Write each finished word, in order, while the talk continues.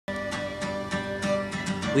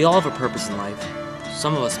We all have a purpose in life.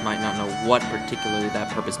 Some of us might not know what particularly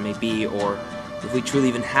that purpose may be, or if we truly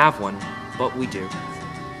even have one, but we do.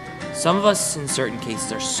 Some of us, in certain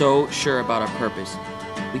cases, are so sure about our purpose,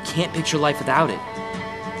 we can't picture life without it.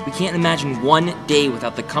 We can't imagine one day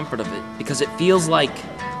without the comfort of it, because it feels like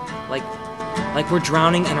we're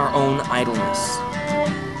drowning in our own idleness.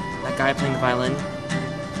 That guy playing the violin,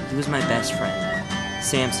 he was my best friend,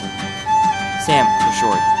 Samson. Sam, for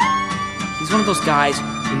short. He's one of those guys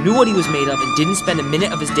who knew what he was made of and didn't spend a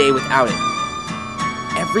minute of his day without it.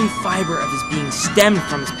 Every fiber of his being stemmed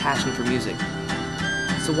from his passion for music.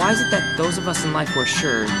 So why is it that those of us in life who are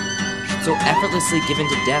sure should so effortlessly give in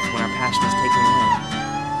to death when our passion is taken away?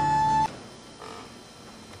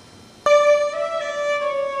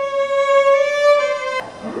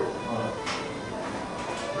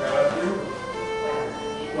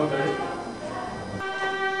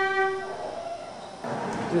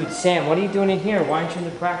 Dude, Sam, what are you doing in here? Why aren't you in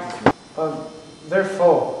the practice room? They're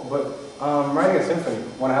full, but I'm writing a symphony.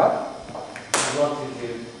 Want to help? I'd love to,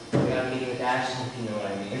 dude. We got a meeting with Ashley, if you know what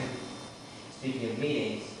I mean. Speaking of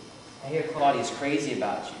meetings, I hear Claudia's crazy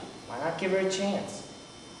about you. Why not give her a chance?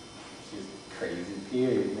 She's crazy,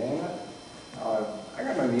 period, man. I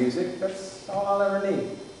got my music. That's all I'll ever need.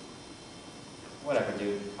 Whatever,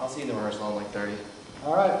 dude. I'll see you in the rehearsal in like 30.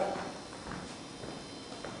 All right.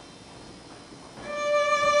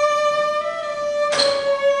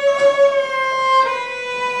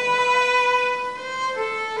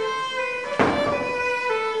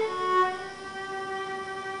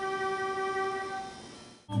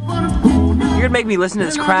 You're gonna make me listen to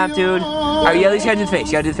this crap, dude. Alright, you at least gotta do the face.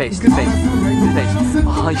 You gotta do the face. Do the face. Do the face.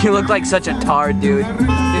 Oh, you look like such a tard, dude. Dude,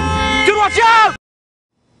 watch out!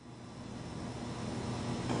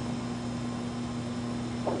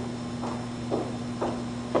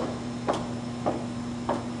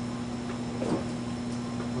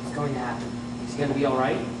 What's going to happen? Is he gonna be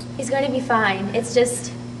alright? He's going to be fine. It's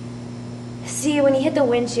just... See, when he hit the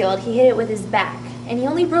windshield, he hit it with his back. And he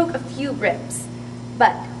only broke a few ribs.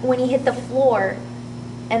 But when he hit the floor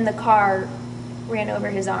and the car ran over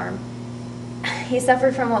his arm, he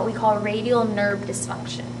suffered from what we call radial nerve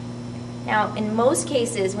dysfunction. Now, in most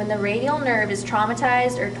cases, when the radial nerve is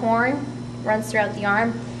traumatized or torn, runs throughout the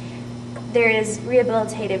arm, there is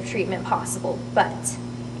rehabilitative treatment possible. But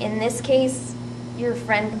in this case, your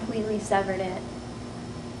friend completely severed it.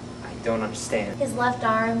 I don't understand. His left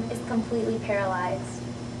arm is completely paralyzed.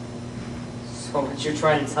 So what you're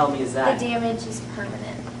trying to tell me is that... The damage is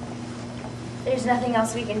permanent. There's nothing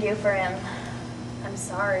else we can do for him. I'm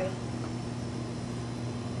sorry.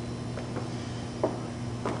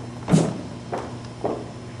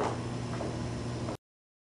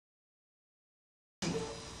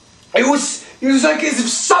 It was like as if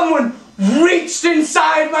someone reached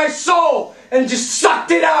inside my soul and just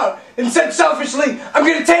sucked it out and said selfishly, I'm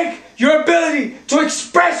gonna take your ability to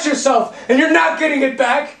express yourself and you're not getting it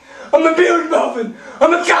back. I'm a mute, Melvin.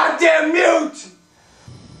 I'm a goddamn mute.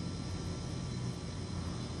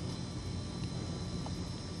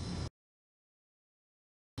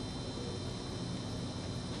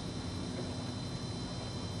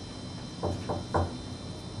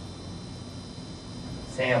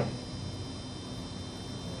 Sam.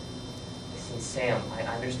 Listen, Sam, I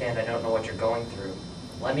understand I don't know what you're going through.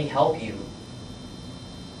 Let me help you.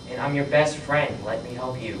 And I'm your best friend. Let me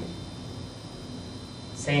help you.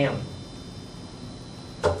 Sam.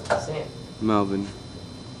 Sam. Melvin,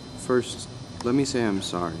 first, let me say I'm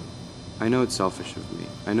sorry. I know it's selfish of me.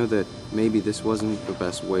 I know that maybe this wasn't the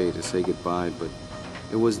best way to say goodbye, but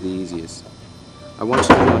it was the easiest. I want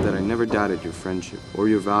you to know that I never doubted your friendship or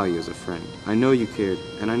your value as a friend. I know you cared,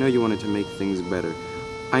 and I know you wanted to make things better.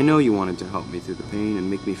 I know you wanted to help me through the pain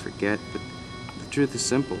and make me forget, but the truth is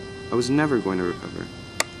simple. I was never going to recover.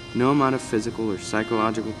 No amount of physical or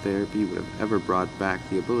psychological therapy would have ever brought back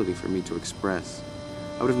the ability for me to express.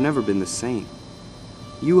 I would have never been the same.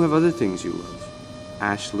 You have other things you love.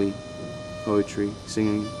 Ashley, poetry,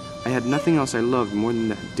 singing. I had nothing else I loved more than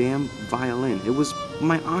that damn violin. It was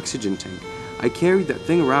my oxygen tank. I carried that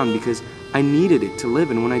thing around because I needed it to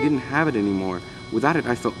live, and when I didn't have it anymore, without it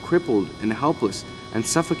I felt crippled and helpless and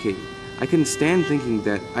suffocated. I couldn't stand thinking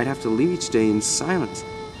that I'd have to leave each day in silence,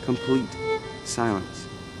 complete silence.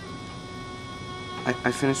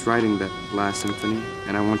 I finished writing that Last Symphony,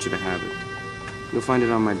 and I want you to have it. You'll find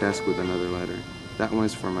it on my desk with another letter. That one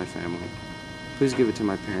is for my family. Please give it to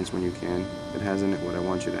my parents when you can. It has in it what I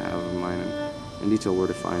want you to have of mine and detail where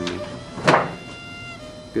to find me.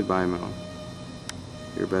 Goodbye, Mel.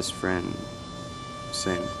 Your best friend,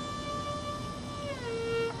 Sam.